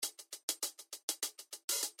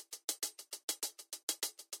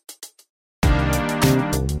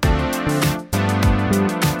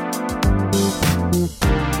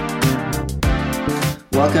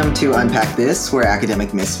Welcome to Unpack This, where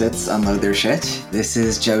academic misfits unload their shit. This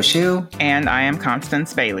is Joe Shu. And I am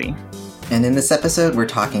Constance Bailey. And in this episode, we're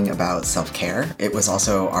talking about self-care. It was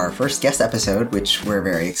also our first guest episode, which we're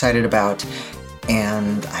very excited about.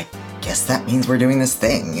 And I guess that means we're doing this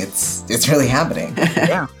thing. It's really happening.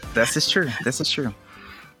 Yeah, this is true.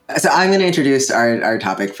 So I'm going to introduce our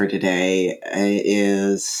topic for today. It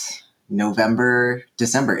is December.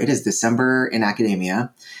 It is December in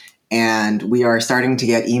academia. And we are starting to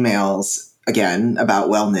get emails again about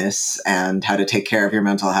wellness and how to take care of your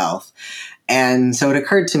mental health. And so it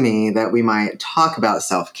occurred to me that we might talk about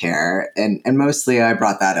self-care. And mostly I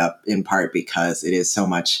brought that up in part because it is so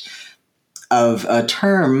much of a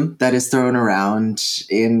term that is thrown around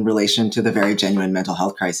in relation to the very genuine mental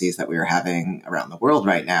health crises that we are having around the world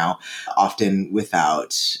right now, often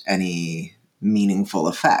without any meaningful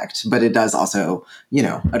effect. But it does also,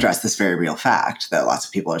 address this very real fact that lots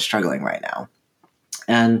of people are struggling right now.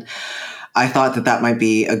 And I thought that might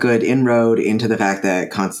be a good inroad into the fact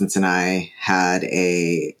that Constance and I had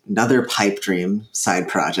another pipe dream side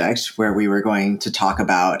project where we were going to talk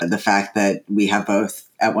about the fact that we have both,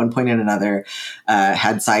 at one point or another,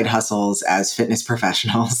 had side hustles as fitness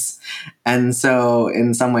professionals. And so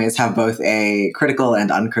in some ways have both a critical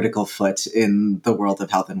and uncritical foot in the world of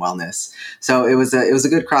health and wellness. So it was a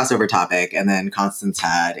good crossover topic. And then Constance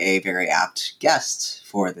had a very apt guest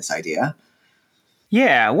for this idea.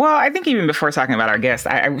 Yeah, well, I think even before talking about our guest,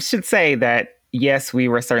 I should say that, yes, we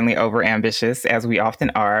were certainly over ambitious, as we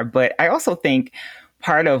often are. But I also think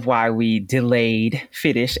part of why we delayed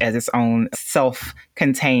Fittish as its own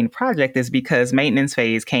self-contained project is because Maintenance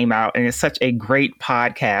Phase came out and it's such a great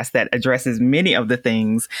podcast that addresses many of the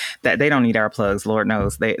things that they don't need our plugs. Lord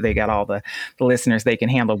knows they got all the listeners they can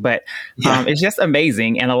handle. But it's just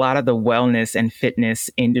amazing. And a lot of the wellness and fitness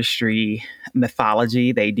industry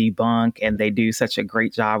mythology they debunk, and they do such a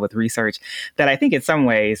great job with research that I think in some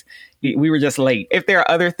ways we were just late. If there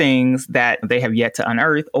are other things that they have yet to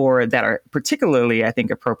unearth or that are particularly, I think,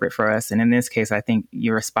 appropriate for us, and in this case, I think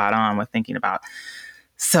you're spot on with thinking about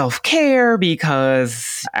self-care,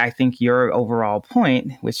 because I think your overall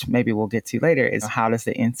point, which maybe we'll get to later, is how does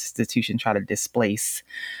the institution try to displace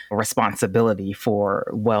responsibility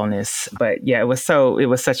for wellness? But yeah, it was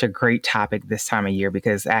such a great topic this time of year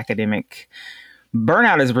because academic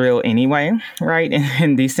burnout is real anyway, right?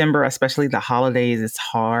 In December, especially the holidays, it's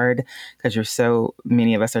hard because so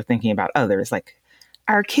many of us are thinking about others, like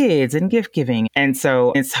our kids and gift giving. And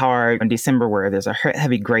so it's hard in December where there's a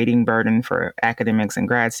heavy grading burden for academics and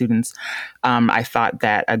grad students. I thought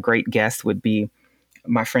that a great guest would be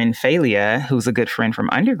my friend Phalia, who's a good friend from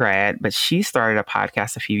undergrad, but she started a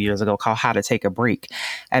podcast a few years ago called How to Take a Break.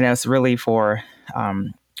 And it's really for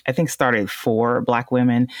I think started for Black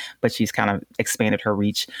women, but she's kind of expanded her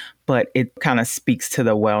reach. But it kind of speaks to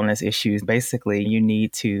the wellness issues. Basically, you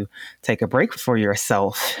need to take a break for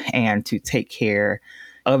yourself and to take care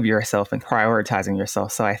of yourself and prioritizing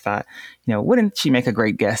yourself. So I thought, wouldn't she make a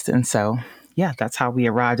great guest? And so, yeah, that's how we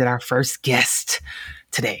arrived at our first guest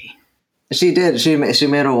today. She did. She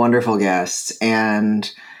made a wonderful guest.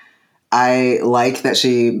 And I like that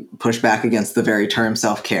she pushed back against the very term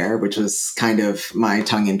self-care, which was kind of my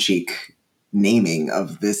tongue-in-cheek naming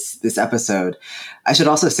of this episode. I should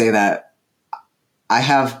also say that I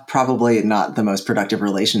have probably not the most productive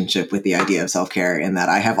relationship with the idea of self-care, in that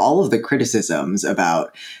I have all of the criticisms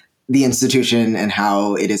about the institution and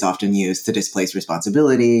how it is often used to displace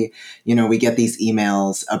responsibility. We get these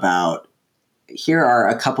emails about, here are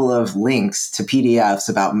a couple of links to PDFs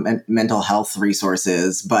about mental health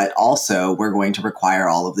resources, but also we're going to require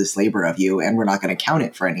all of this labor of you, and we're not going to count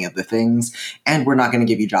it for any of the things, and we're not going to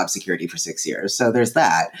give you job security for 6 years. So there's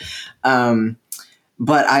that.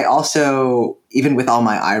 But I also, even with all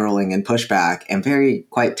my eye rolling and pushback, am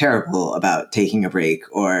quite terrible about taking a break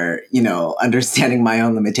or, understanding my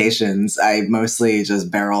own limitations. I mostly just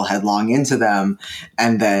barrel headlong into them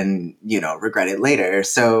and then, regret it later.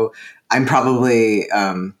 So I'm probably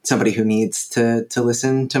somebody who needs to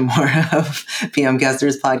listen to more of PM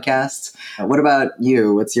Caster's podcasts. What about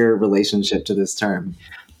you? What's your relationship to this term?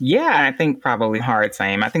 Yeah, I think probably hard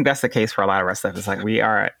same. I think that's the case for a lot of our stuff. It's like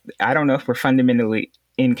I don't know if we're fundamentally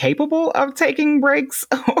incapable of taking breaks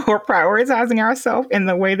or prioritizing ourselves in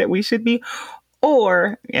the way that we should be.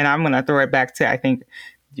 Or, and I'm going to throw it back to, I think,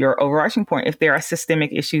 your overarching point, if there are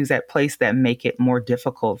systemic issues at place that make it more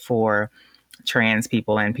difficult for trans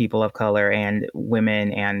people and people of color and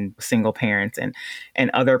women and single parents and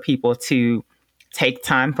other people to take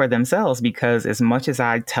time for themselves. Because as much as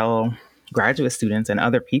I tell graduate students and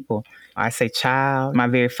other people, I say, child, my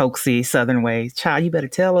very folksy Southern way, child, you better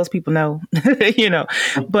tell those people no,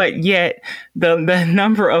 but yet the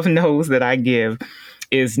number of no's that I give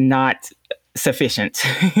is not sufficient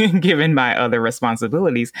given my other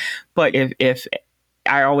responsibilities. But if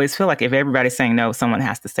I always feel like if everybody's saying no, someone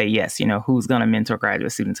has to say yes. Who's going to mentor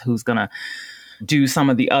graduate students? Who's going to do some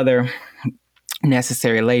of the other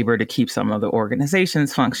necessary labor to keep some of the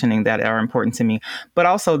organizations functioning that are important to me. But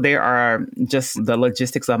also there are just the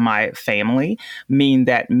logistics of my family mean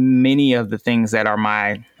that many of the things that are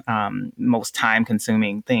my most time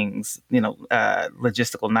consuming things,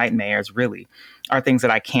 logistical nightmares really are things that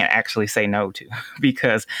I can't actually say no to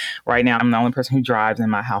because right now I'm the only person who drives in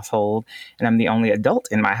my household and I'm the only adult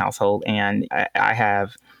in my household. And I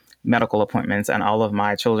have medical appointments and all of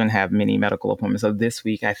my children have many medical appointments. So this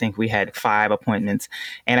week, I think we had 5 appointments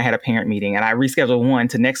and I had a parent meeting and I rescheduled one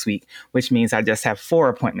to next week, which means I just have 4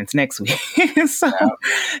 appointments next week. So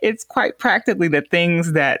it's quite practically the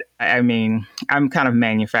things that, I'm kind of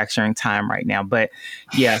manufacturing time right now. But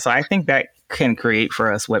yeah, so I think that can create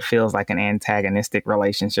for us what feels like an antagonistic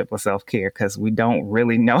relationship with self-care because we don't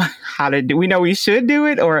really know how to do. We know we should do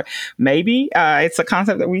it, or maybe it's a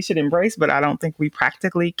concept that we should embrace, but I don't think we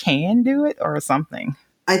practically can do it or something.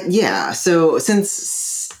 Yeah. So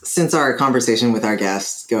since our conversation with our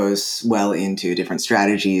guests goes well into different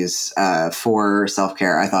strategies for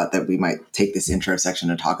self-care, I thought that we might take this intro section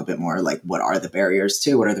to talk a bit more like what are the barriers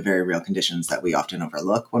to, what are the very real conditions that we often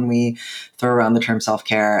overlook when we throw around the term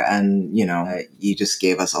self-care. And, you just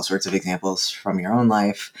gave us all sorts of examples from your own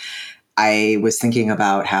life. I was thinking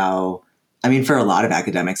about how, for a lot of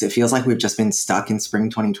academics, it feels like we've just been stuck in spring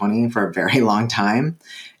 2020 for a very long time.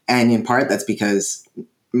 And in part, that's because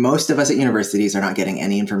most of us at universities are not getting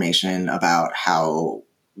any information about how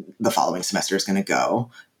the following semester is going to go.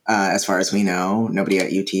 As far as we know, nobody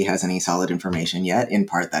at UT has any solid information yet. In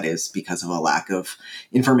part, that is because of a lack of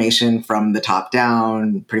information from the top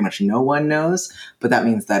down. Pretty much no one knows. But that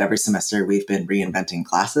means that every semester we've been reinventing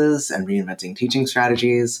classes and reinventing teaching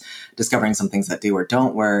strategies, discovering some things that do or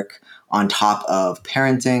don't work, on top of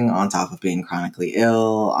parenting, on top of being chronically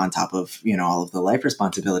ill, on top of, all of the life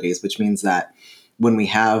responsibilities, which means that when we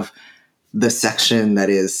have the section that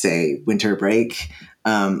is, say, winter break,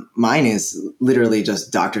 mine is literally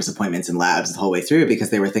just doctor's appointments and labs the whole way through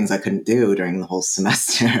because they were things I couldn't do during the whole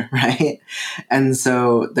semester, right? And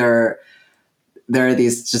so there are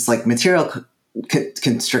these just like material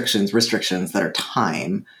restrictions that are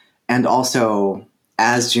time. And also,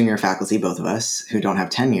 as junior faculty, both of us who don't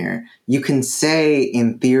have tenure, you can say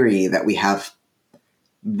in theory that we have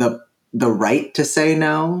the right to say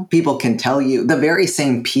no. People can tell you, the very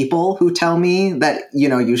same people who tell me that,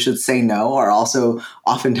 you should say no are also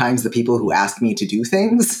oftentimes the people who ask me to do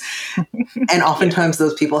things. And oftentimes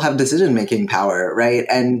those people have decision-making power, right?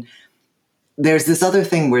 And there's this other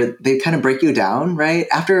thing where they kind of break you down, right?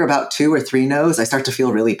 After about 2 or 3 no's, I start to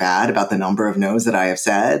feel really bad about the number of no's that I have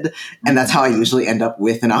said. And that's how I usually end up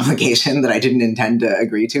with an obligation that I didn't intend to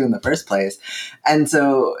agree to in the first place. And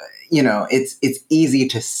so, it's easy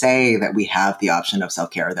to say that we have the option of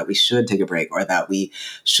self-care, or that we should take a break, or that we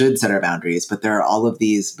should set our boundaries. But there are all of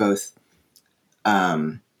these both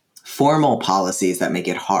formal policies that make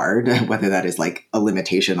it hard, whether that is like a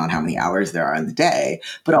limitation on how many hours there are in the day,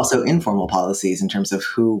 but also informal policies in terms of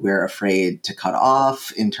who we're afraid to cut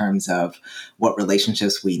off, in terms of what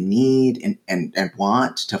relationships we need and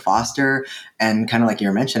want to foster. And kind of like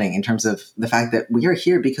you're mentioning, in terms of the fact that we are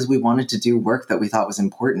here because we wanted to do work that we thought was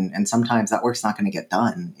important. And sometimes that work's not going to get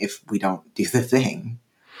done if we don't do the thing.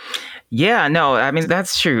 Yeah, no,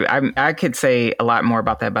 that's true. I could say a lot more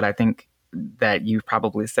about that, but I think that you've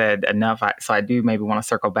probably said enough. So I do maybe want to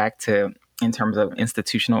circle back to, in terms of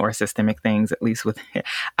institutional or systemic things, at least with,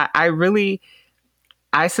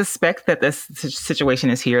 I suspect that this situation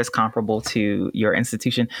is comparable to your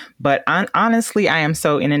institution. But honestly, I am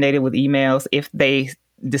so inundated with emails. If they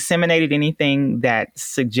disseminated anything that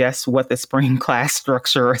suggests what the spring class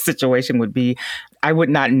structure or situation would be, I would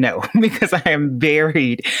not know because I am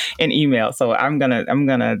buried in email. So I'm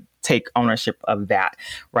gonna take ownership of that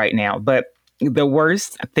right now. But the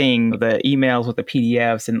worst thing, the emails with the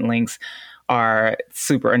PDFs and links are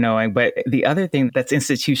super annoying. But the other thing that's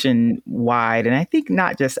institution wide, and I think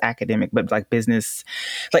not just academic, but like business,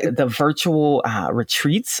 like the virtual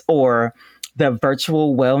retreats or the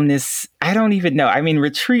virtual wellness. I don't even know.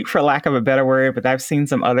 Retreat for lack of a better word, but I've seen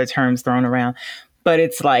some other terms thrown around. But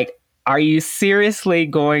it's like, are you seriously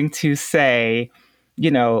going to say,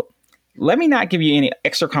 let me not give you any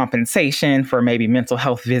extra compensation for maybe mental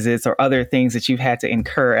health visits or other things that you've had to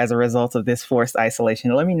incur as a result of this forced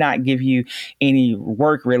isolation. Let me not give you any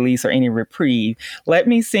work release or any reprieve. Let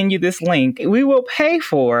me send you this link. We will pay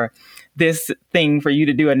for this thing for you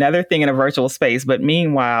to do another thing in a virtual space. But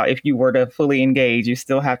meanwhile, if you were to fully engage, you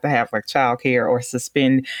still have to have like childcare or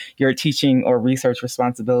suspend your teaching or research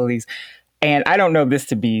responsibilities. And I don't know this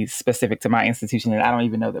to be specific to my institution, and I don't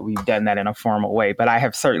even know that we've done that in a formal way, but I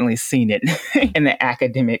have certainly seen it in the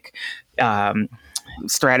academic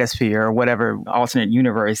stratosphere or whatever alternate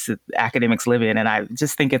universe that academics live in. And I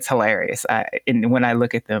just think it's hilarious. And when I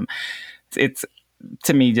look at them, it's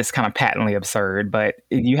to me just kind of patently absurd. But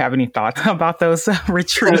do you have any thoughts about those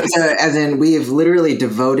retreats? So, as in, we've literally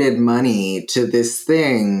devoted money to this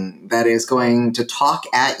thing that is going to talk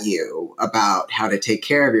at you about how to take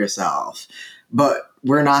care of yourself, but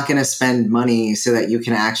we're not going to spend money so that you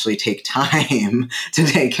can actually take time to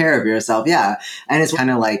take care of yourself. Yeah. And it's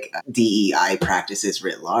kind of like DEI practices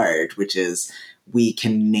writ large, which is we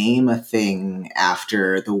can name a thing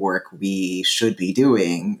after the work we should be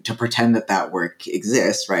doing to pretend that that work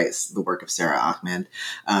exists, right? The work of Sarah Ahmed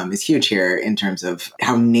is huge here in terms of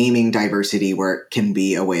how naming diversity work can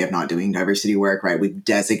be a way of not doing diversity work, right? We've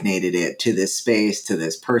designated it to this space, to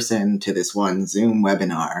this person, to this one Zoom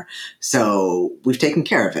webinar. So we've taken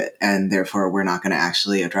care of it. And therefore, we're not going to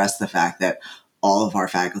actually address the fact that all of our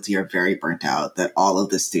faculty are very burnt out, that all of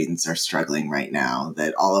the students are struggling right now,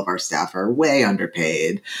 that all of our staff are way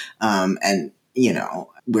underpaid. And, you know,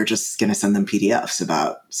 we're just going to send them PDFs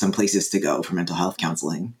about some places to go for mental health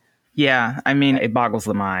counseling. Yeah, I mean, it boggles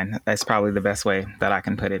the mind. That's probably the best way that I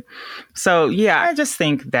can put it. So, yeah, I just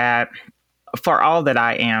think that for all that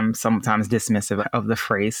I am sometimes dismissive of the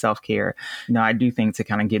phrase self-care, you know, I do think to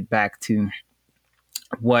kind of get back to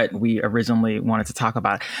what we originally wanted to talk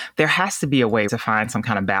about, there has to be a way to find some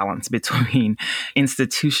kind of balance between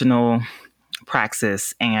institutional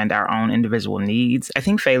praxis and our own individual needs. I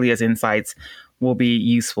think Phalia's insights will be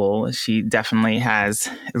useful. She definitely has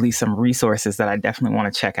at least some resources that I definitely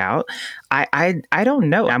want to check out. I don't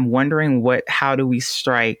know. I'm wondering how do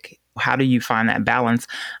you find that balance?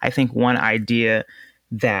 I think one idea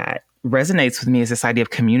that resonates with me is this idea of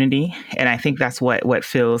community. And I think that's what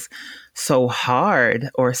feels so hard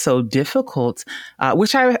or so difficult,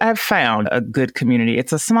 which I've found a good community.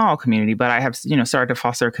 It's a small community, but I have, started to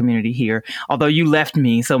foster a community here. Although you left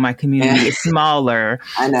me, so my community is smaller.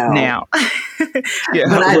 I know. Now. Yeah,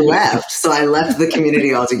 but I left, so I left the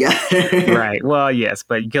community altogether. Right. Well, yes,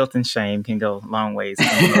 but guilt and shame can go long ways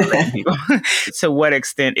in motivating people. To what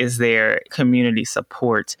extent is there community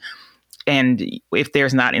support? And if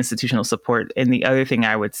there's not institutional support, and the other thing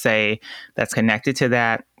I would say that's connected to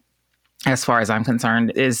that, as far as I'm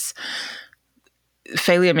concerned, is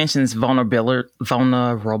Phalia mentions vulnerability.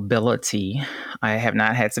 I have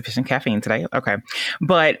not had sufficient caffeine today. Okay.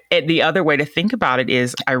 But the other way to think about it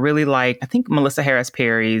is I think Melissa Harris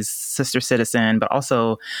Perry's Sister Citizen, but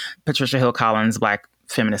also Patricia Hill Collins' Black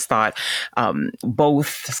Feminist Thought, both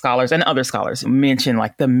scholars and other scholars mention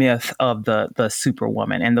like the myth of the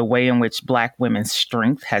superwoman and the way in which Black women's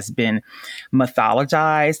strength has been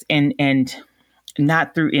mythologized and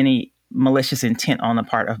not through any malicious intent on the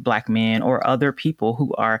part of Black men or other people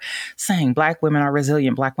who are saying Black women are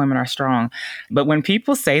resilient, Black women are strong. But when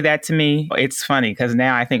people say that to me, it's funny because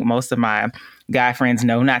now I think most of my guy friends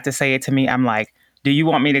know not to say it to me. I'm like, do you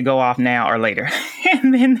want me to go off now or later?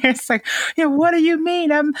 And then there's like, what do you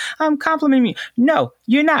mean? I'm complimenting you. No,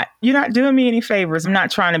 you're not. You're not doing me any favors. I'm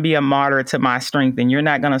not trying to be a martyr to my strength, and you're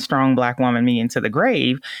not going to strong Black woman me into the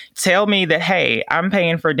grave. Tell me that, hey, I'm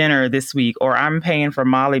paying for dinner this week, or I'm paying for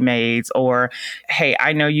Molly Maids, or hey,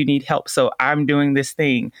 I know you need help, so I'm doing this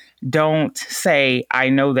thing. Don't say, I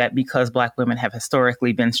know that because Black women have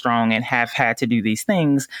historically been strong and have had to do these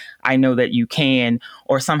things. I know that you can,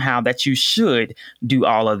 or somehow that you should do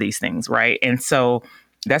all of these things, right? And so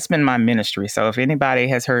that's been my ministry. So if anybody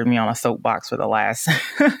has heard me on a soapbox for the last,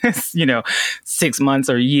 6 months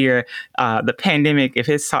or a year, the pandemic, if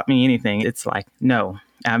it's taught me anything, it's like, no,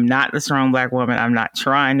 I'm not the strong Black woman. I'm not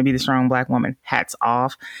trying to be the strong Black woman. Hats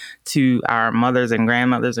off to our mothers and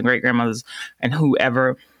grandmothers and great grandmothers and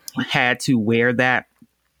whoever had to wear that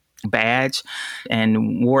badge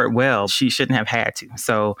and wore it well. She shouldn't have had to.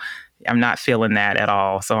 So I'm not feeling that at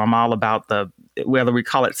all. So I'm all about whether we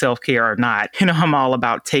call it self-care or not, I'm all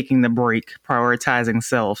about taking the break, prioritizing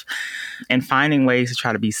self, and finding ways to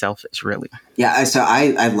try to be selfish, really. Yeah, so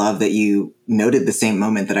I love that you noted the same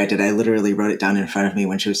moment that I did. I literally wrote it down in front of me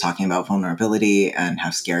when she was talking about vulnerability and how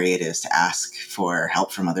scary it is to ask for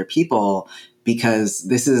help from other people, because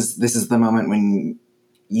this is the moment when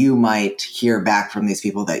you might hear back from these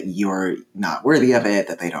people that you're not worthy of it,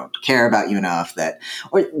 that they don't care about you enough,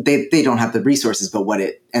 or they don't have the resources, but what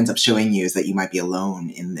it ends up showing you is that you might be alone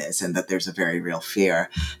in this, and that there's a very real fear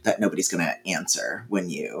that nobody's going to answer when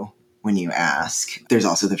you ask. There's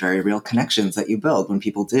also the very real connections that you build when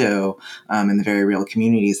people do, and the very real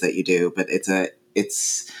communities that you do. But it's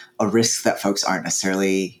a risk that folks aren't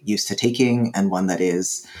necessarily used to taking, and one that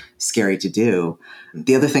is scary to do.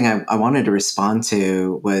 The other thing I wanted to respond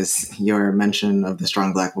to was your mention of the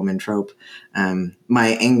strong Black woman trope. My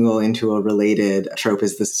angle into a related trope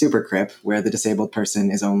is the super crip, where the disabled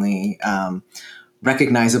person is only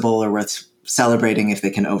recognizable or worth celebrating if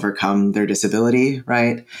they can overcome their disability,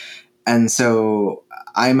 right? And so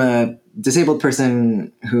I'm a disabled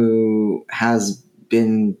person who has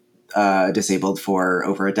been disabled for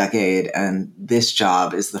over a decade. And this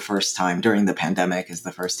job is the first time during the pandemic is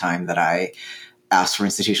the first time that I asked for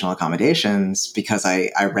institutional accommodations, because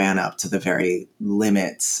I ran up to the very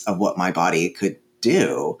limits of what my body could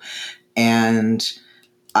do. And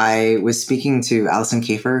I was speaking to Allison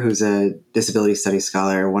Kafer, who's a disability studies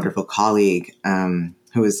scholar, a wonderful colleague,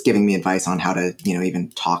 who was giving me advice on how to, even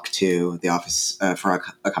talk to the office for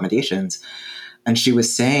accommodations. And she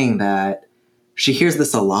was saying that she hears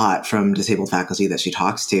this a lot from disabled faculty that she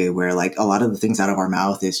talks to, where like a lot of the things out of our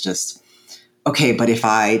mouth is just, okay, but if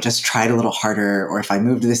I just tried a little harder, or if I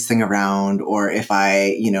moved this thing around, or if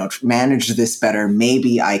I, managed this better,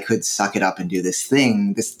 maybe I could suck it up and do this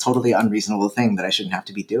thing, this totally unreasonable thing that I shouldn't have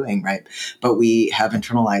to be doing, right? But we have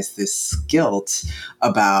internalized this guilt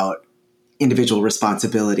about individual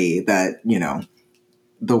responsibility that,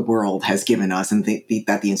 the world has given us, and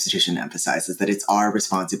that the institution emphasizes, that it's our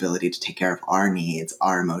responsibility to take care of our needs,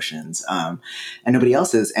 our emotions, and nobody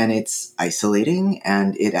else's. And it's isolating,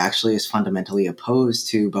 and it actually is fundamentally opposed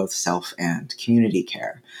to both self and community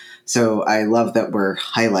care. So I love that we're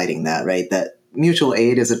highlighting that, right? That mutual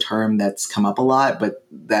aid is a term that's come up a lot, but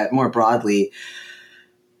that more broadly,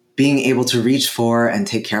 being able to reach for and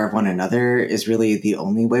take care of one another is really the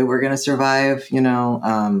only way we're going to survive.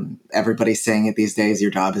 Everybody's saying it these days,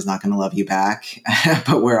 your job is not going to love you back,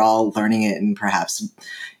 but we're all learning it in perhaps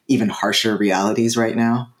even harsher realities right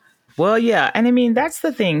now. Well, yeah. And I mean, that's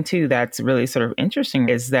the thing, too, that's really sort of interesting,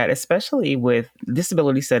 is that especially with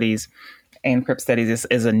disability studies and crip studies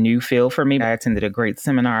is a new field for me. I attended a great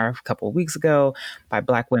seminar a couple of weeks ago by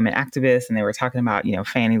Black women activists, and they were talking about,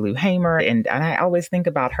 Fannie Lou Hamer. And I always think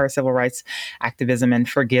about her civil rights activism and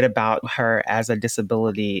forget about her as a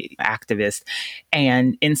disability activist.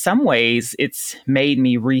 And in some ways, it's made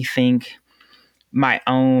me rethink my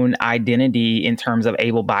own identity in terms of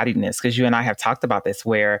able-bodiedness, because you and I have talked about this,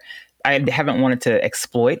 where I haven't wanted to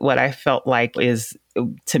exploit what I felt like is,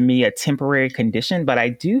 to me, a temporary condition. But I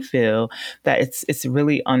do feel that it's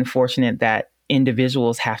really unfortunate that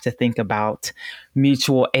individuals have to think about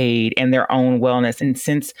mutual aid and their own wellness. And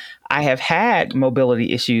since I have had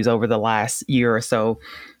mobility issues over the last year or so,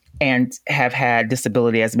 and have had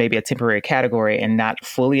disability as maybe a temporary category and not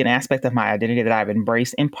fully an aspect of my identity that I've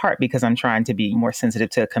embraced, in part because I'm trying to be more sensitive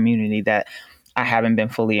to a community that I haven't been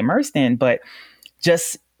fully immersed in. But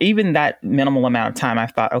just even that minimal amount of time, I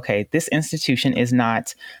thought, okay, this institution is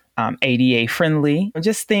not ADA friendly,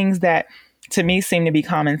 just things that to me seem to be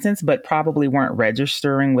common sense, but probably weren't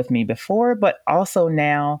registering with me before. But also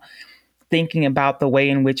now thinking about the way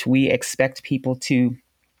in which we expect people to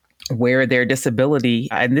wear their disability.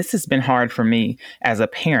 And this has been hard for me as a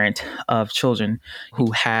parent of children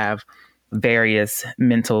who have various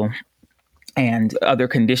mental and other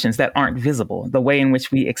conditions that aren't visible. The way in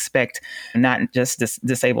which we expect not just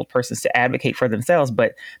disabled persons to advocate for themselves,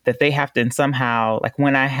 but that they have to somehow, like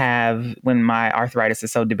when my arthritis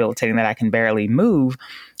is so debilitating that I can barely move,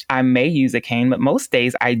 I may use a cane, but most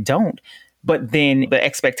days I don't. But then the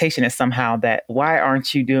expectation is somehow that, why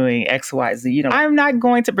aren't you doing X, Y, Z? I'm not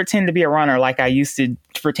going to pretend to be a runner like I used to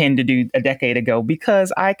pretend to do a decade ago,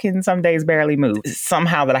 because I can some days barely move.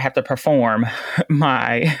 Somehow that I have to perform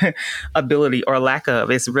my ability or lack of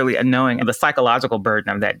is really annoying. And the psychological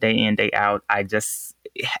burden of that day in, day out, I just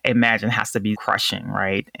imagine has to be crushing,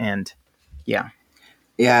 right? And yeah.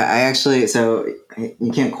 Yeah, so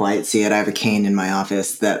you can't quite see it. I have a cane in my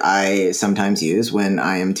office that I sometimes use when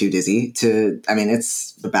I am too dizzy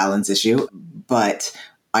it's the balance issue, but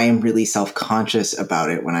I am really self-conscious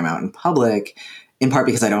about it when I'm out in public, in part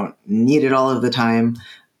because I don't need it all of the time.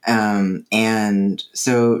 And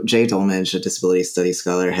so Jay Dolmage, a disability studies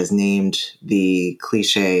scholar, has named the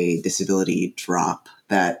cliche disability drop,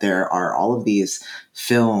 that there are all of these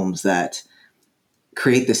films that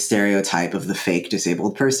create this stereotype of the fake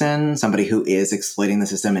disabled person, somebody who is exploiting the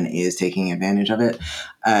system and is taking advantage of it,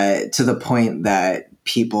 to the point that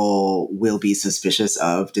people will be suspicious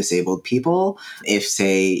of disabled people if,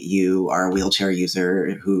 say, you are a wheelchair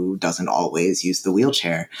user who doesn't always use the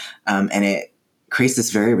wheelchair. And it creates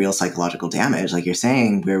this very real psychological damage, like you're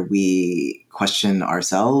saying, where we question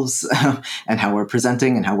ourselves and how we're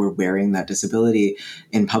presenting and how we're wearing that disability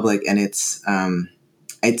in public. And it's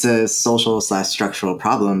a social/structural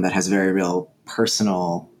problem that has very real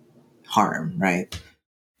personal harm, right?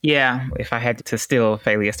 Yeah, if I had to steal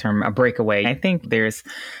Phalia's term, a breakaway, I think there's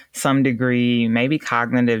some degree, maybe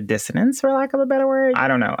cognitive dissonance, for lack of a better word. I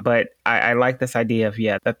don't know. But I like this idea of,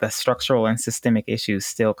 that the structural and systemic issues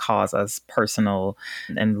still cause us personal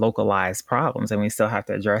and localized problems, and we still have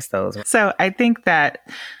to address those. So I think that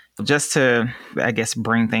just to, I guess,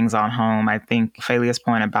 bring things on home, I think Phalia's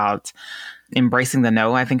point about embracing the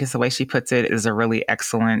no, I think is the way she puts it, is a really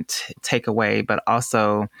excellent takeaway, but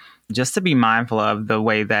also just to be mindful of the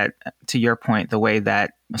way that, to your point, the way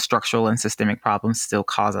that structural and systemic problems still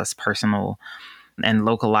cause us personal and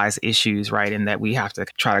localized issues, right? And that we have to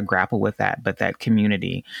try to grapple with that, but that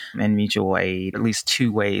community and mutual aid, at least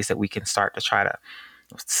two ways that we can start to try to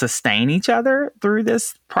sustain each other through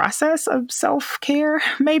this process of self-care,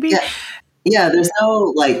 maybe. Yeah, there's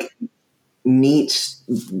no neat,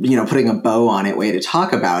 putting a bow on it way to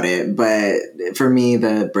talk about it. But for me,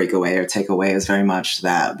 the breakaway or takeaway is very much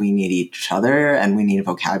that we need each other and we need a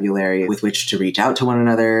vocabulary with which to reach out to one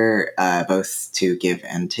another, both to give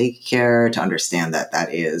and take care, to understand that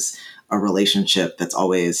that is a relationship that's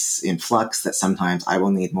always in flux, that sometimes I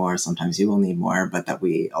will need more, sometimes you will need more, but that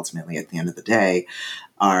we ultimately, at the end of the day,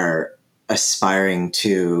 are aspiring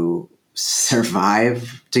to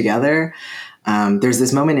survive together. There's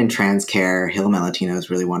this moment in Trans Care, Hill Malatino's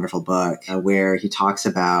really wonderful book, where he talks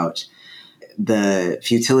about the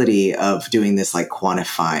futility of doing this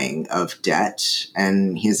quantifying of debt.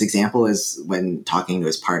 And his example is when talking to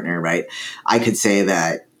his partner, right? I could say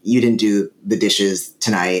that you didn't do the dishes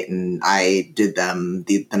tonight and I did them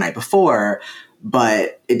the night before,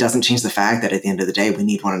 but it doesn't change the fact that at the end of the day, we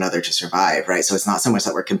need one another to survive, right? So it's not so much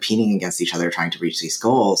that we're competing against each other trying to reach these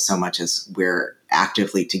goals, so much as we're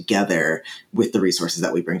actively together with the resources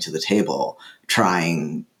that we bring to the table,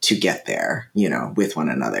 trying to get there, with one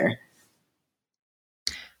another.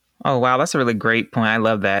 Oh, wow. That's a really great point. I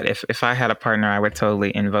love that. If I had a partner, I would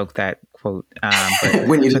totally invoke that quote. But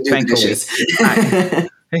when you do the dishes.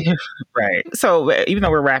 Right. So even though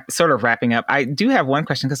we're sort of wrapping up, I do have one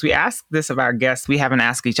question, because we asked this of our guests. We haven't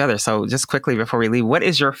asked each other. So just quickly before we leave, what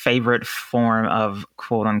is your favorite form of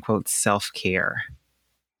quote unquote self-care?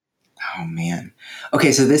 Oh, man.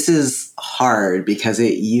 Okay, so this is hard because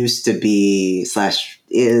it used to be /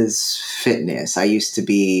 is fitness. I used to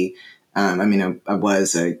be, I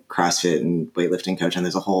was a CrossFit and weightlifting coach, and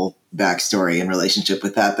there's a whole backstory and relationship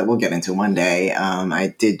with that we'll get into one day.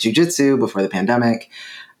 I did jujitsu before the pandemic,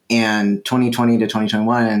 and 2020 to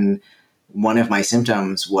 2021, one of my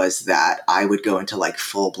symptoms was that I would go into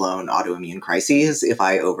full-blown autoimmune crises if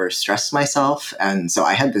I overstressed myself. And so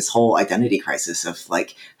I had this whole identity crisis of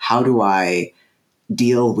how do I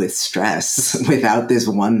deal with stress without this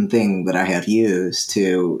one thing that I have used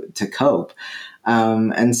to cope?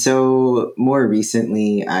 And so more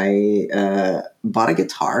recently, I bought a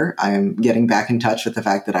guitar. I'm getting back in touch with the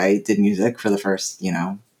fact that I did music for the first,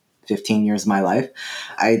 15 years of my life.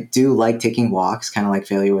 I do like taking walks, kind of like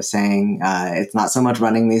Phalia was saying. It's not so much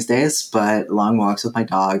running these days, but long walks with my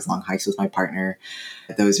dogs, long hikes with my partner.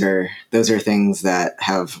 Those are things that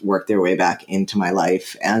have worked their way back into my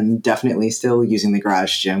life, and definitely still using the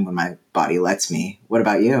garage gym when my body lets me. What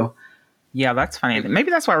about you? Yeah, that's funny. Maybe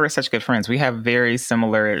that's why we're such good friends. We have very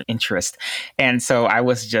similar interests. And so I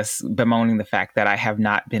was just bemoaning the fact that I have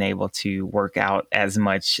not been able to work out as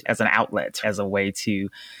much as an outlet, as a way to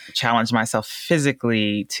challenge myself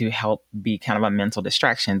physically to help be kind of a mental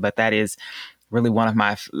distraction. But that is really one of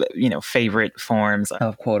my, favorite forms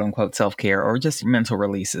of quote unquote self-care, or just mental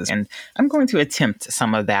releases. And I'm going to attempt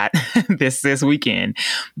some of that this weekend.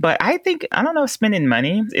 But I think, I don't know, spending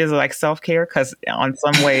money is self-care, because on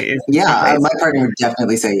some way it's my partner would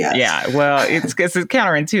definitely say yes. Yeah. Well, it's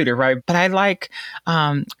counterintuitive, right? But I like,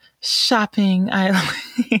 Shopping.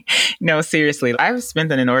 No, seriously. I've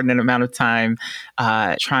spent an inordinate amount of time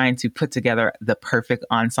trying to put together the perfect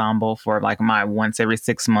ensemble for like my once every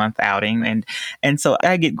 6 month outing. And so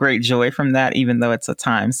I get great joy from that, even though it's a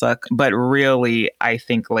time suck. But really, I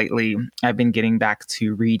think lately I've been getting back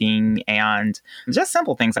to reading and just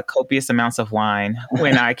simple things like copious amounts of wine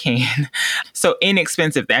when I can. So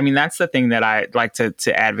inexpensive. I mean, that's the thing that I like to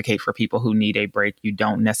advocate for people who need a break. You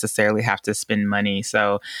don't necessarily have to spend money.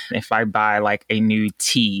 So if I buy like a new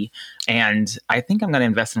tea, and I think I'm going to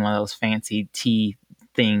invest in one of those fancy tea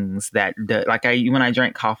things that when I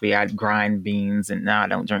drink coffee, I'd grind beans, and now I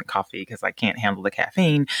don't drink coffee because I can't handle the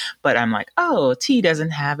caffeine. But I'm like, oh, tea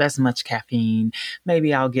doesn't have as much caffeine.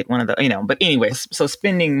 Maybe I'll get one of the, But anyways, so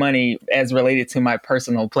spending money as related to my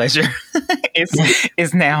personal pleasure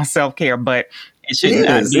is now self-care, but it should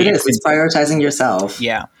not be. It is. It's prioritizing yourself.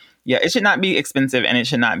 Yeah. Yeah, it should not be expensive and it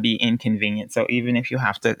should not be inconvenient. So even if you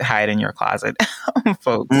have to hide in your closet,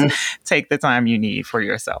 folks, take the time you need for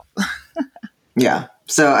yourself. Yeah.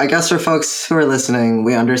 So I guess for folks who are listening,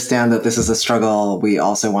 we understand that this is a struggle. We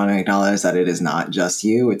also want to acknowledge that it is not just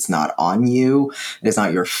you. It's not on you. It is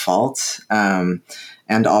not your fault. And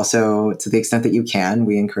also, to the extent that you can,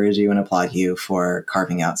 we encourage you and applaud you for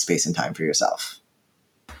carving out space and time for yourself.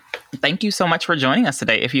 Thank you so much for joining us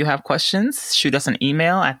today. If you have questions, shoot us an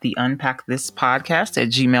email at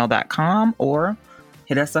theunpackthispodcast@gmail.com or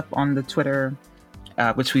hit us up on the Twitter,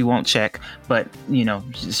 which we won't check, but,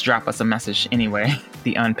 just drop us a message anyway.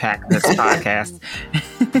 The Unpack This Podcast.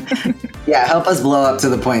 Yeah, help us blow up to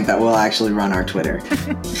the point that we'll actually run our Twitter.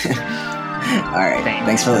 All right.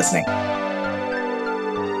 Thanks for listening.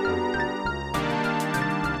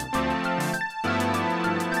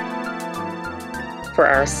 For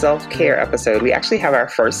our self-care episode, we actually have our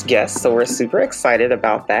first guest, so we're super excited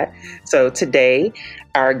about that. So today,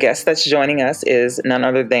 our guest that's joining us is none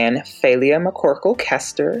other than Phalia McCorkle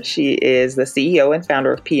Kester. She is the CEO and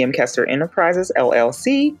founder of PM Kester Enterprises,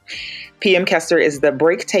 LLC. PM Kester is the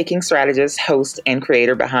break-taking strategist, host, and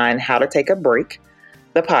creator behind How to Take a Break,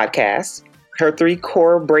 the podcast. Her 3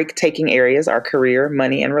 core break-taking areas are career,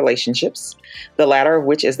 money, and relationships, the latter of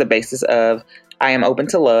which is the basis of I Am Open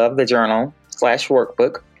to Love, the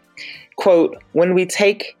journal/workbook. Quote, when we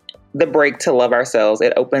take the break to love ourselves,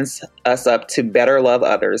 it opens us up to better love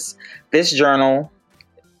others. This journal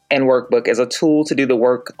and workbook is a tool to do the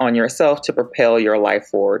work on yourself to propel your life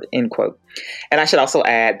forward, end quote. And I should also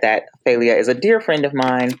add that Phalia is a dear friend of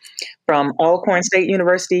mine from Alcorn State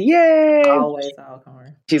University. Yay! Always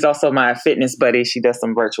Alcorn. She's also my fitness buddy. She does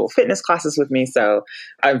some virtual fitness classes with me. So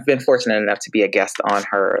I've been fortunate enough to be a guest on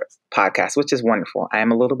her podcast, which is wonderful. I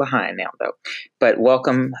am a little behind now, though. But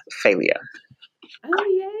welcome, Phalia. Oh,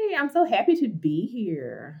 yay. I'm so happy to be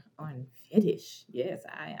here on Fitish. Yes,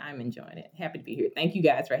 I'm enjoying it. Happy to be here. Thank you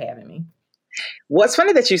guys for having me. What's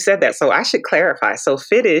funny that you said that. So I should clarify. So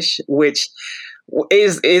Fitish, which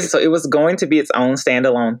is so it was going to be its own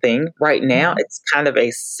standalone thing. Right now, it's kind of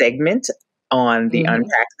a segment on the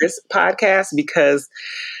Unpack This podcast because,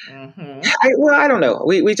 I don't know.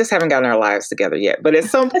 We just haven't gotten our lives together yet. But at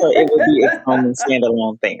some point, it will be its own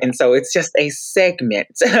standalone thing. And so it's just a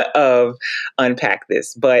segment of Unpack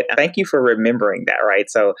This. But thank you for remembering that, right?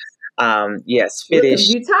 So, yes, Fitish.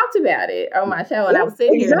 You talked about it on my show, and I was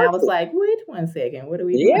sitting here and I was like, wait 1 second. What are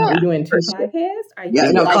we doing? Are we doing 2 podcasts?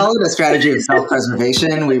 Call it a strategy of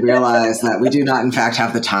self-preservation. We realized that we do not, in fact,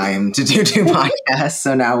 have the time to do 2 podcasts.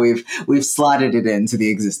 So now we've slotted it into the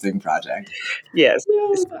existing project. Yes.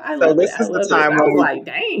 So this is the time when I was like,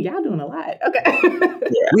 dang, y'all doing a lot. Okay.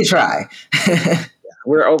 We try.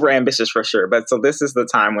 We're over ambitious for sure. But so this is the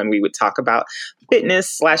time when we would talk about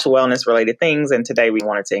fitness/wellness related things. And today we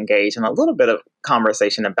wanted to engage in a little bit of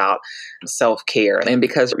conversation about self-care. And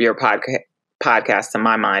because your podcast, to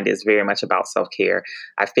my mind, is very much about self-care,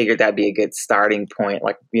 I figured that'd be a good starting point.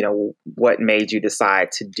 Like, what made you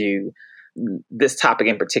decide to do this topic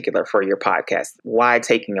in particular for your podcast? Why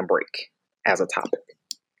taking a break as a topic?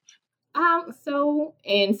 So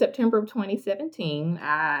in September of 2017,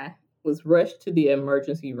 I was rushed to the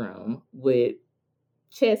emergency room with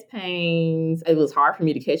chest pains. It was hard for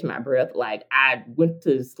me to catch my breath. Like, I went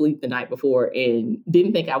to sleep the night before and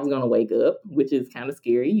didn't think I was going to wake up, which is kind of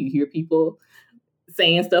scary. You hear people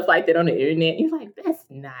saying stuff like that on the internet. You're like, that's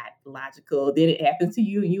not logical. Then it happens to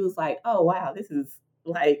you and you was like, oh, wow, this is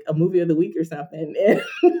like a movie of the week or something. And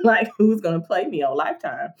like, who's going to play me on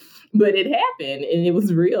Lifetime? But it happened and it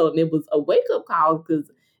was real. And it was a wake-up call because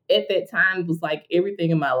at that time, it was like everything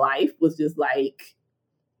in my life was just like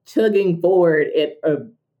chugging forward at a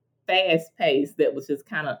fast pace that was just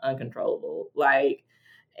kind of uncontrollable. Like,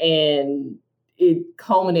 and it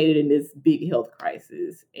culminated in this big health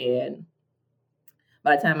crisis. And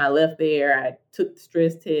by the time I left there, I took the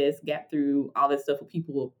stress test, got through all this stuff with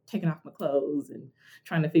people taking off my clothes and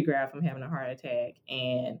trying to figure out if I'm having a heart attack.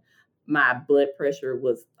 And my blood pressure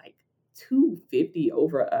was like 250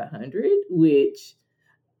 over 100, which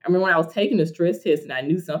I remember when I was taking the stress test and I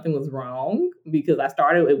knew something was wrong because I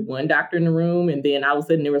started with one doctor in the room and then all of a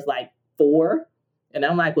sudden there was like 4. And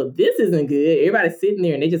I'm like, well, this isn't good. Everybody's sitting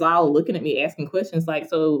there and they just all looking at me asking questions like,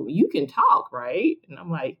 so you can talk, right? And I'm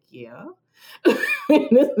like, yeah.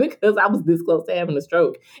 It's because I was this close to having a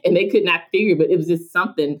stroke and they could not figure, but it was just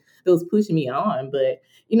something that was pushing me on. But,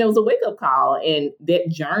 it was a wake-up call, and that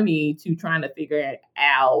journey to trying to figure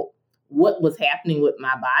out what was happening with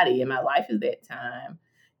my body and my life at that time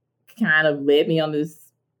kind of led me on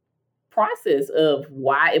this process of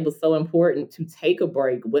why it was so important to take a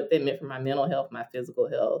break, what that meant for my mental health, my physical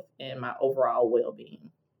health, and my overall well-being.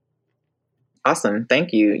 Awesome.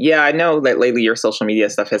 Thank you. Yeah, I know that lately your social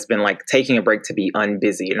media stuff has been like taking a break to be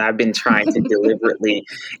unbusy. And I've been trying to deliberately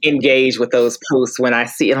engage with those posts when I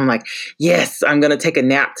see it. I'm like, yes, I'm going to take a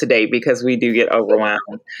nap today because we do get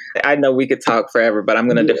overwhelmed. I know we could talk forever, but I'm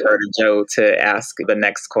going to defer to Joe to ask the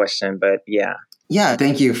next question. But yeah. Yeah,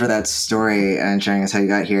 thank you for that story and sharing us how you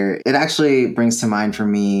got here. It actually brings to mind for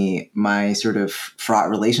me my sort of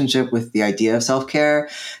fraught relationship with the idea of self-care,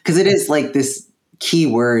 because it is like this key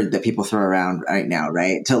word that people throw around right now,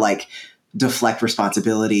 right? To like deflect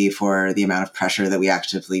responsibility for the amount of pressure that we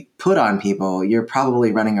actively put on people. You're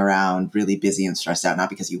probably running around really busy and stressed out,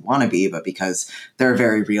 not because you want to be, but because there are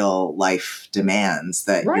very real life demands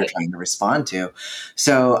that you're trying to respond to.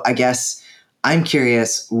 So I guess I'm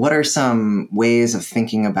curious, what are some ways of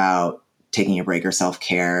thinking about taking a break or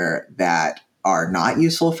self-care that are not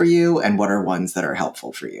useful for you? And what are ones that are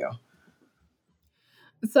helpful for you?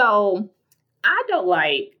 So I don't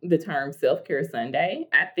like the term self-care Sunday.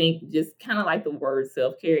 I think just kind of like the word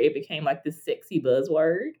self-care, it became like this sexy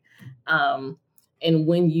buzzword. And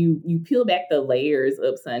when you peel back the layers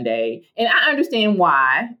of Sunday, and I understand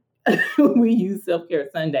why we use self-care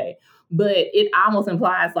Sunday, but it almost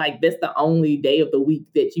implies like that's the only day of the week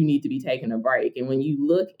that you need to be taking a break. And when you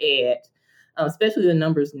look at, especially the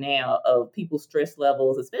numbers now of people's stress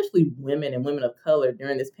levels, especially women and women of color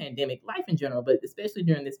during this pandemic, life in general, but especially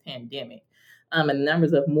during this pandemic, and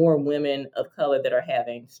numbers of more women of color that are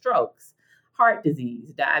having strokes, heart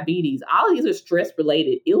disease, diabetes, all of these are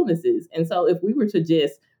stress-related illnesses. And so if we were to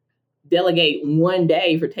just delegate one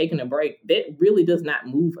day for taking a break, that really does not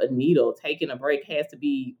move a needle. Taking a break has to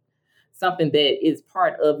be something that is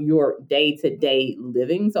part of your day-to-day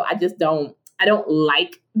living. So I don't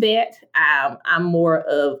like that. I'm more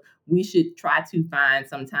of, we should try to find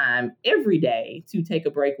some time every day to take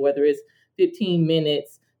a break, whether it's 15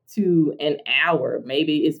 minutes to an hour.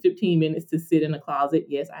 Maybe it's 15 minutes to sit in a closet.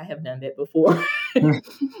 Yes, I have done that before.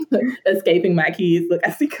 Escaping my kids. Look,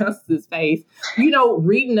 I see Constance's face.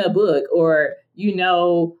 Reading a book, or,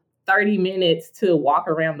 30 minutes to walk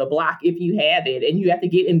around the block if you have it, and you have to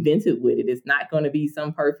get inventive with it. It's not going to be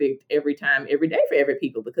some perfect every time, every day for every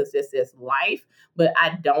people, because this is life. But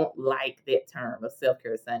I don't like that term of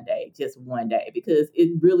self-care Sunday, just one day, because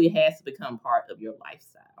it really has to become part of your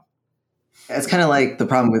lifestyle. It's kind of like the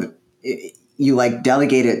problem with you like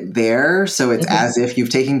delegate it there. So it's as if you've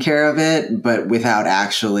taken care of it, but without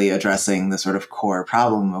actually addressing the sort of core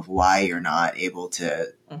problem of why you're not able to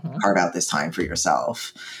carve out this time for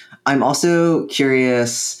yourself. I'm also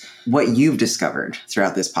curious what you've discovered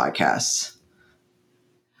throughout this podcast.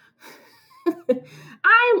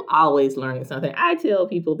 I'm always learning something. I tell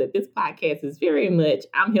people that this podcast is very much,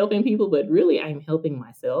 I'm helping people, but really I'm helping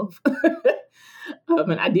myself.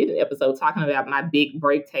 And I did an episode talking about my big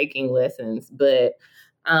break taking lessons, but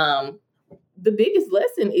the biggest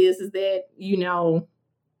lesson is that,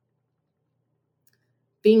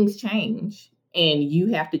 things change and you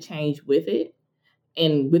have to change with it.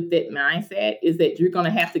 And with that mindset is that you're going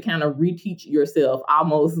to have to kind of reteach yourself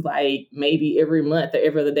almost like maybe every month or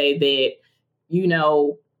every other day that,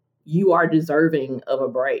 you are deserving of a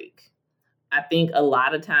break. I think a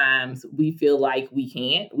lot of times we feel like we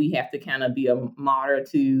can't. We have to kind of be a martyr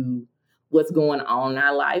to what's going on in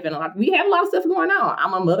our life. And we have a lot of stuff going on.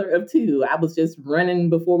 I'm a mother of 2. I was just running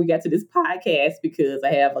before we got to this podcast because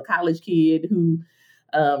I have a college kid who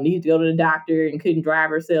needed to go to the doctor and couldn't drive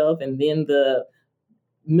herself. And then the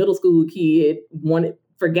middle school kid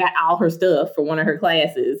forgot all her stuff for one of her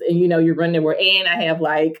classes. And, you're running everywhere. And I have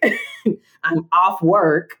I'm off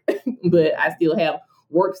work, but I still have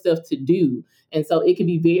work stuff to do. And so it can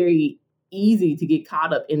be very easy to get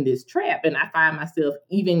caught up in this trap. And I find myself,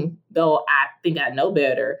 even though I think I know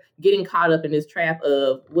better, getting caught up in this trap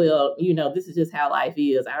of, well, this is just how life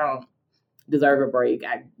is. I don't deserve a break.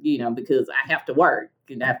 Because I have to work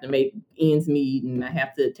and I have to make ends meet and I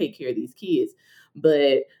have to take care of these kids.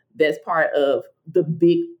 But that's part of the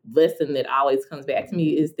big lesson that always comes back to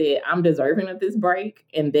me is that I'm deserving of this break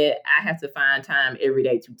and that I have to find time every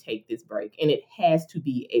day to take this break. And it has to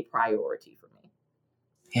be a priority for me.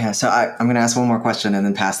 Yeah. So I'm going to ask one more question and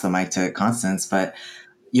then pass the mic to Constance. But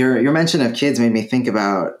your mention of kids made me think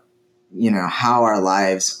about, how our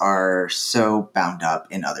lives are so bound up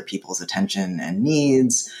in other people's attention and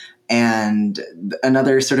needs. And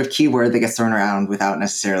another sort of keyword that gets thrown around without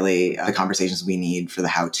necessarily the conversations we need for the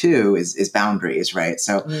how-to is boundaries, right?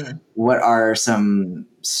 So what are some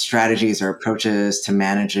strategies or approaches to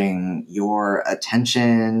managing your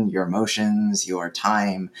attention, your emotions, your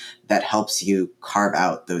time that helps you carve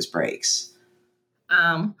out those breaks?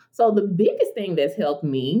 So the biggest thing that's helped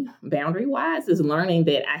me boundary-wise is learning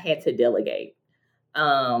that I had to delegate.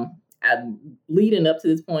 Leading up to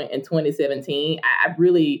this point in 2017,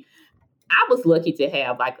 I was lucky to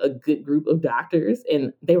have like a good group of doctors,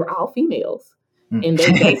 and they were all females. And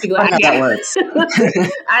they basically, that works.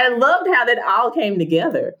 I loved how that all came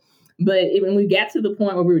together. But when we got to the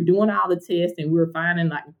point where we were doing all the tests and we were finding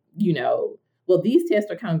well, these tests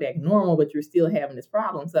are coming back normal, but you're still having this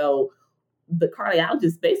problem. So the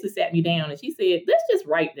cardiologist basically sat me down and she said, let's just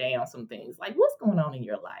write down some things. Like, what's going on in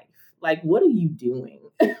your life? Like, what are you doing?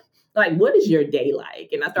 Like, what is your day like?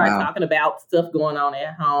 And I started talking about stuff going on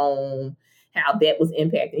at home, how that was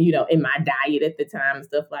impacting, in my diet at the time and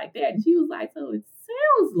stuff like that. And she was like, so it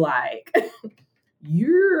sounds like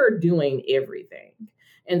you're doing everything.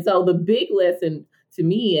 And so the big lesson to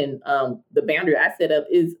me and the boundary I set up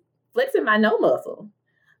is flexing my no muscle.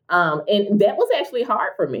 And that was actually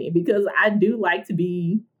hard for me because I did like to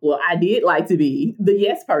be the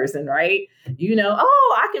yes person, right?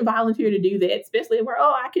 I can volunteer to do that, especially where,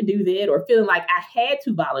 I can do that, or feeling like I had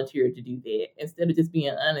to volunteer to do that instead of just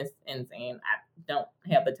being honest and saying, I don't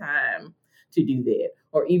have the time to do that.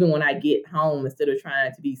 Or even when I get home, instead of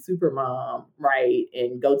trying to be super mom, right,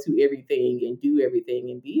 and go to everything and do everything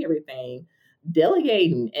and be everything,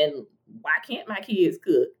 delegating. And why can't my kids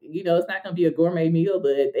cook? It's not going to be a gourmet meal,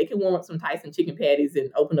 but they can warm up some Tyson chicken patties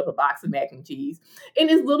and open up a box of mac and cheese. And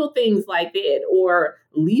it's little things like that, or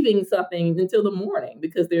leaving something until the morning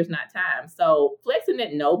because there's not time. So flexing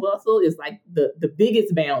that no muscle is like the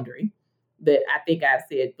biggest boundary that I think I've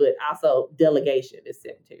said, but also delegation is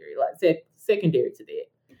secondary to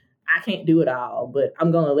that. I can't do it all, but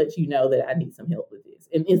I'm going to let you know that I need some help with this,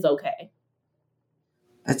 and it's okay.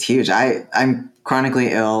 That's huge. I'm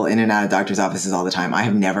chronically ill, in and out of doctor's offices all the time. I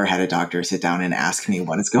have never had a doctor sit down and ask me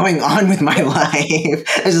what is going on with my life.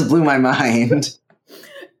 It just blew my mind.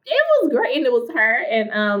 It was great, and it was her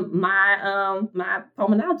and my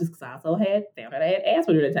pulmonologist, because I also found out I had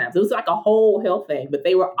asthma during the time. So it was like a whole health thing, but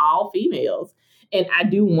they were all females. And I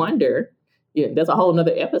do wonder, that's a whole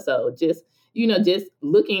nother episode, just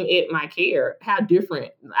looking at my care, how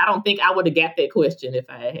different. I don't think I would have got that question if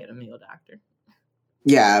I had a male doctor.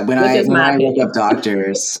 Yeah, when I look up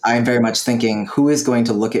doctors, I'm very much thinking, who is going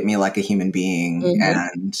to look at me like a human being?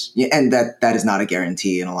 Mm-hmm. And that is not a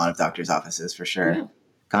guarantee in a lot of doctors' offices, for sure. Yeah.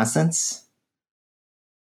 Constance?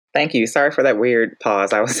 Thank you. Sorry for that weird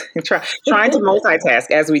pause. I was trying to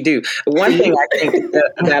multitask, as we do. One thing I think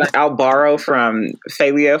that I'll borrow from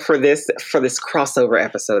Phalia for this crossover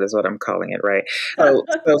episode is what I'm calling it, right? So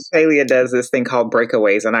Phalia does this thing called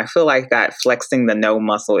breakaways, and I feel like that flexing the no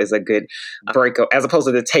muscle is a good break, as opposed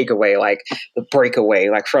to the takeaway, like the breakaway,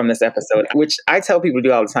 like from this episode, which I tell people to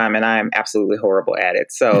do all the time, and I am absolutely horrible at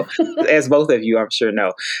it. So, as both of you, I'm sure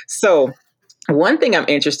know. So, one thing I'm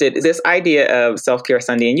interested in, this idea of self-care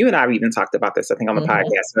Sunday, and you and I have even talked about this, I think, on the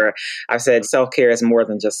podcast, where I've said self-care is more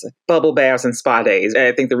than just bubble baths and spa days. And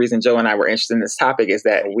I think the reason Joe and I were interested in this topic is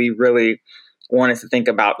that we really wanted to think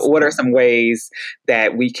about what are some ways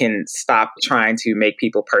that we can stop trying to make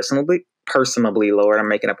people personally, Lord, I'm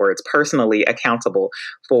making up words, personally accountable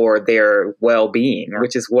for their well-being,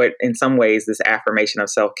 which is what, in some ways, this affirmation of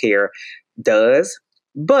self-care does.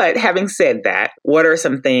 But having said that, what are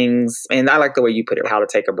some things, and I like the way you put it, how to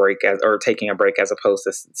take a break taking a break as opposed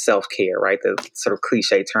to self-care, right? The sort of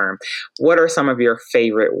cliche term. What are some of your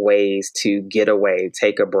favorite ways to get away,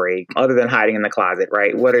 take a break, other than hiding in the closet,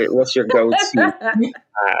 right? What's your go-to,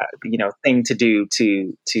 thing to do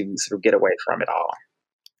to sort of get away from it all?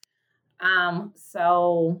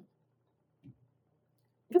 So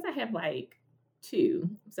I guess I have like two.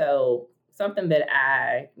 So something that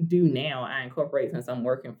I do now, I incorporate since I'm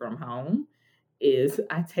working from home, is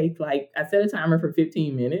I set a timer for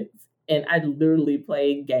 15 minutes and I literally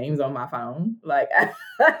play games on my phone. Like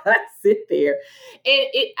I sit there and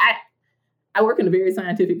I work in a very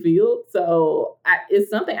scientific field. So it's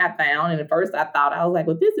something I found. And at first I was like,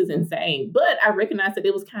 well, this is insane. But I recognized that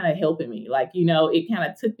it was kind of helping me. Like, it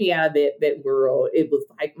kind of took me out of that world. It was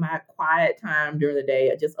like my quiet time during the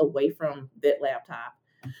day, just away from that laptop.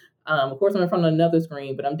 Of course, I'm in front of another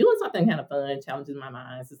screen, but I'm doing something kind of fun, challenges my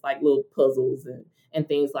mind. It's like little puzzles and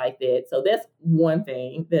things like that. So that's one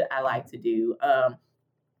thing that I like to do.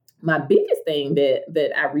 My biggest thing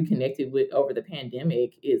that I reconnected with over the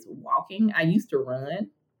pandemic is walking. I used to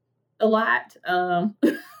run a lot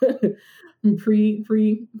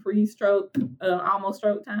pre-stroke, almost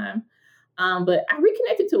stroke time. But I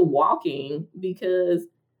reconnected to walking because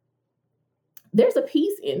there's a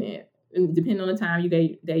peace in it. And depending on the time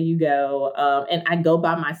day you go. And I go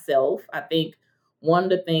by myself. I think one of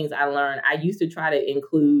the things I learned, I used to try to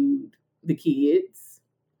include the kids,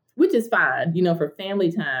 which is fine, for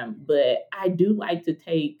family time. But I do like to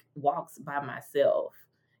take walks by myself,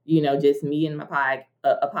 just me and a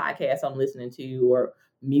podcast I'm listening to or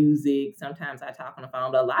music. Sometimes I talk on the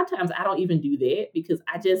phone, but a lot of times I don't even do that because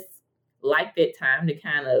I just like that time to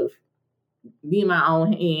kind of be in my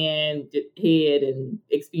own head and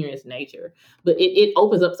experience nature. But it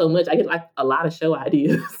opens up so much. I get like a lot of show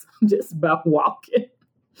ideas just about walking.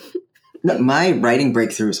 No, my writing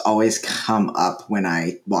breakthroughs always come up when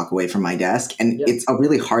I walk away from my desk. And It's a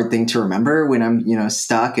really hard thing to remember when I'm,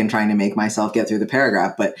 stuck and trying to make myself get through the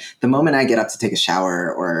paragraph. But the moment I get up to take a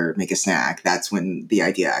shower or make a snack, that's when the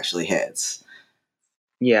idea actually hits.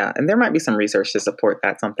 Yeah, and there might be some research to support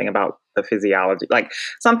that, something about the physiology, like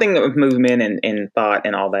something of movement and thought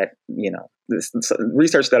and all that, this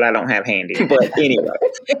research that I don't have handy. But anyway,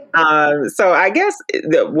 so I guess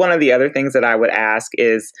one of the other things that I would ask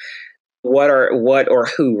is what or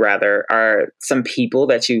who rather are some people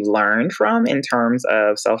that you've learned from in terms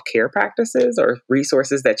of self-care practices or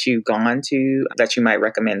resources that you've gone to that you might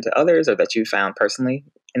recommend to others or that you found personally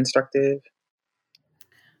instructive?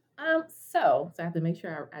 So I have to make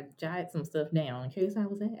sure I jotted some stuff down in case I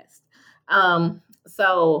was asked.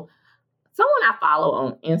 So someone I follow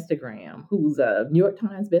on Instagram, who's a New York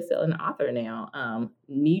Times bestselling author now,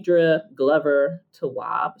 Nedra Glover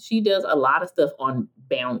Tawwab, she does a lot of stuff on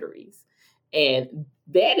boundaries. And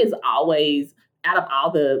that is always, out of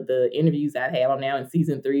all the interviews I've had on now in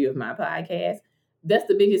season 3 of my podcast, that's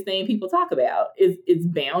the biggest thing people talk about is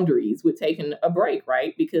boundaries with taking a break,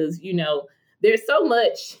 right? Because, there's so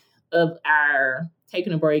much of our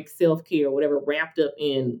taking a break, self-care, whatever, wrapped up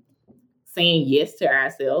in saying yes to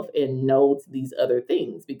ourselves and no to these other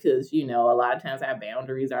things. Because, a lot of times our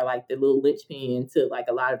boundaries are like the little linchpin to like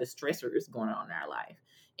a lot of the stressors going on in our life.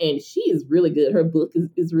 And she is really good. Her book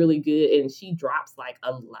is really good. And she drops like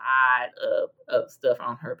a lot of stuff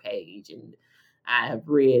on her page. And I have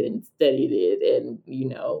read and studied it and,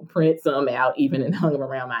 printed some out even and hung them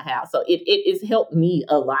around my house. So it has helped me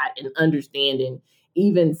a lot in understanding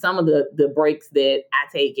even some of the breaks that I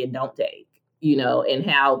take and don't take, and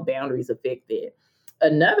how boundaries affect it.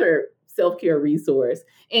 Another self-care resource,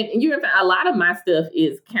 and you're going to find a lot of my stuff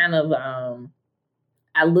is kind of,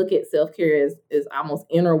 I look at self-care as almost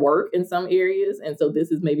inner work in some areas. And so this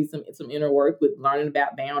is maybe some inner work with learning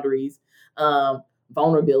about boundaries,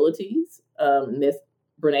 vulnerabilities. That's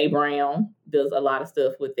Brene Brown does a lot of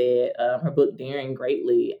stuff with that. Her book, Daring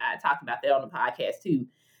Greatly, I talked about that on the podcast too.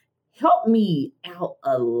 Helped me out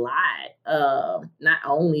a lot, not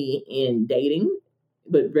only in dating,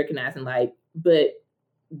 but recognizing but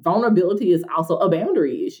vulnerability is also a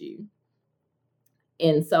boundary issue.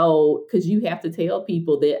 And so, because you have to tell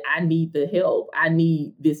people that I need the help, I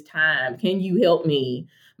need this time. Can you help me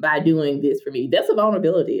by doing this for me? That's a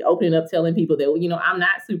vulnerability. Opening up, telling people that, I'm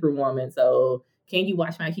not Superwoman, so can you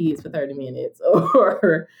watch my kids for 30 minutes?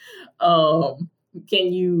 Or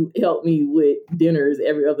can you help me with dinners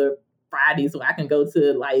every other Friday so I can go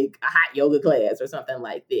to like a hot yoga class or something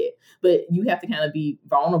like that? But you have to kind of be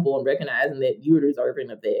vulnerable and recognizing that you're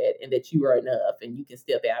deserving of that and that you are enough and you can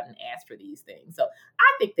step out and ask for these things. So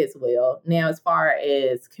I think that's well. Now, as far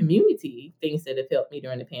as community, things that have helped me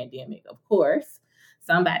during the pandemic, of course,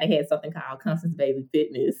 somebody had something called Constance Bailey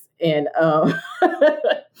Fitness. And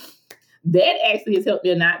that actually has helped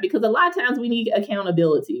me a lot because a lot of times we need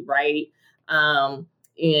accountability, right?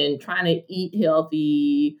 In trying to eat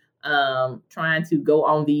healthy, trying to go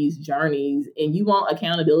on these journeys, and you want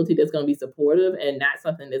accountability that's going to be supportive and not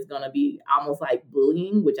something that's going to be almost like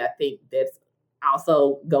bullying, which I think that's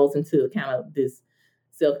also goes into kind of this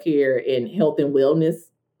self-care and health and wellness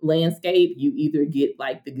landscape. You either get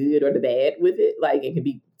like the good or the bad with it. Like it can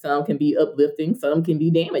be Some can be uplifting, some can be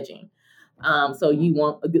damaging. So you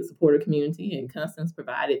want a good supportive community, and Constance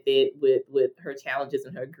provided that with her challenges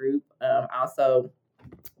in her group. Also,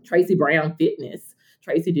 Tracy Brown Fitness,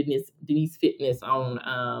 Tracy Denise Fitness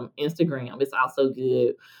on Instagram. It's also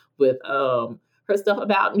good with her stuff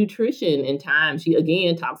about nutrition and time. She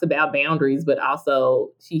again talks about boundaries, but also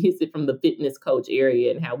she hits it from the fitness coach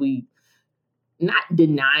area and how we not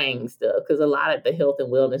denying stuff, because a lot of the health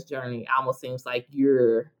and wellness journey almost seems like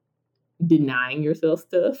you're denying yourself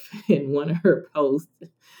stuff. In one of her posts,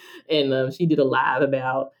 and she did a live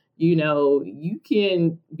about, you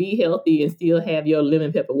can be healthy and still have your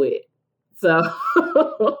lemon pepper wet. So, and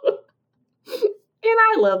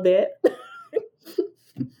I love that.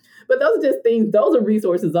 But those are just things, those are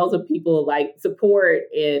resources, those are people like support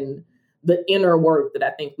and the inner work that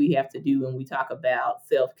I think we have to do when we talk about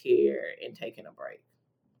self-care and taking a break.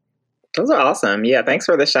 Those are awesome. Yeah, thanks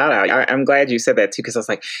for the shout out. I'm glad you said that too, because I was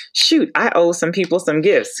like, shoot, I owe some people some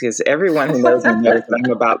gifts, because everyone who knows me knows that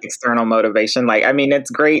I'm about external motivation. Like, I mean,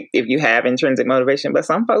 it's great if you have intrinsic motivation, but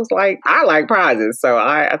some folks I like prizes. So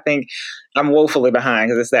I think I'm woefully behind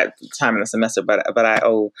because it's that time in the semester, but I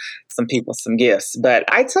owe some people some gifts. But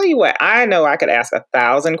I tell you what, I know I could ask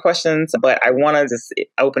 1,000 questions, but I want to just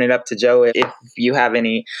open it up to Joe if you have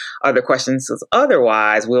any other questions.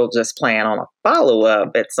 Otherwise, we'll just plan on a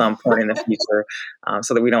follow-up at some point in the future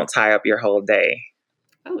so that we don't tie up your whole day.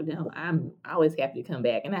 Oh, no, I'm always happy to come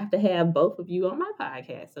back. And I have to have both of you on my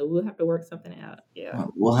podcast, so we'll have to work something out. Yeah,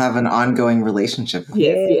 we'll have an ongoing relationship.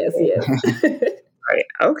 Yes. Right.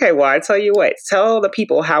 Okay, well, I tell you what, tell the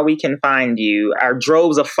people how we can find you, our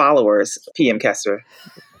droves of followers, PM Kester.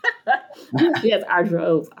 Yes, our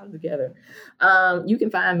droves all together. You can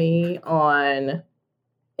find me on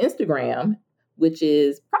Instagram, which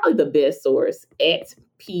is probably the best source, at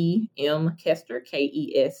PM Kester,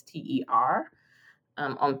 Kester.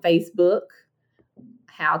 On Facebook,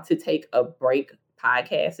 How to Take a Break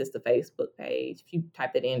Podcast is the Facebook page. If you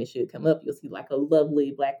type that in, it should come up. You'll see like a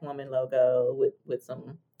lovely Black woman logo with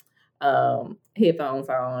some headphones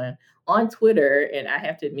on. On Twitter, and I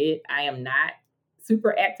have to admit, I am not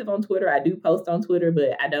super active on Twitter. I do post on Twitter,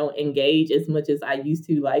 but I don't engage as much as I used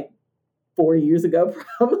to, like 4 years ago,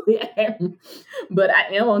 probably. But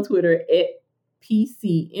I am on Twitter at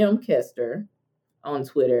PCM Kester on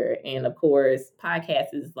Twitter. And of course, podcast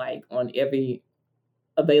is like on every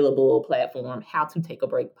available platform. How to Take a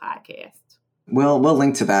Break podcast. We'll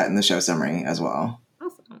link to that in the show summary as well.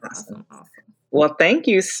 Awesome. Well, thank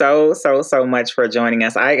you so much for joining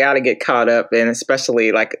us. I got to get caught up, and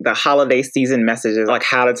especially like the holiday season messages, like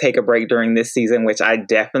how to take a break during this season, which I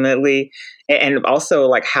definitely, and also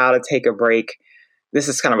like how to take a break. This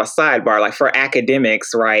is kind of a sidebar, like for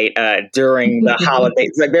academics, right? During the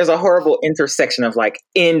holidays, like there's a horrible intersection of like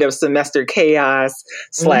end of semester chaos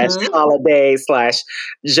 / holiday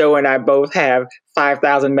 / Joe and I both have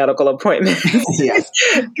 5,000 medical appointments. Yes.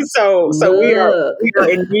 So we are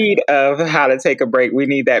in need of How to Take a Break. We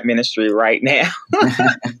need that ministry right now.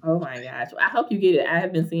 Oh my gosh. I hope you get it. I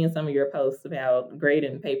have been seeing some of your posts about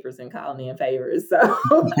grading papers and calling in favors. So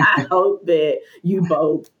I hope that you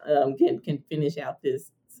both can finish out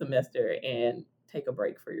this semester and take a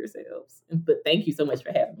break for yourselves. But thank you so much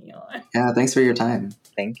for having me on. Yeah, thanks for your time.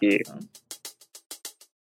 Thank you.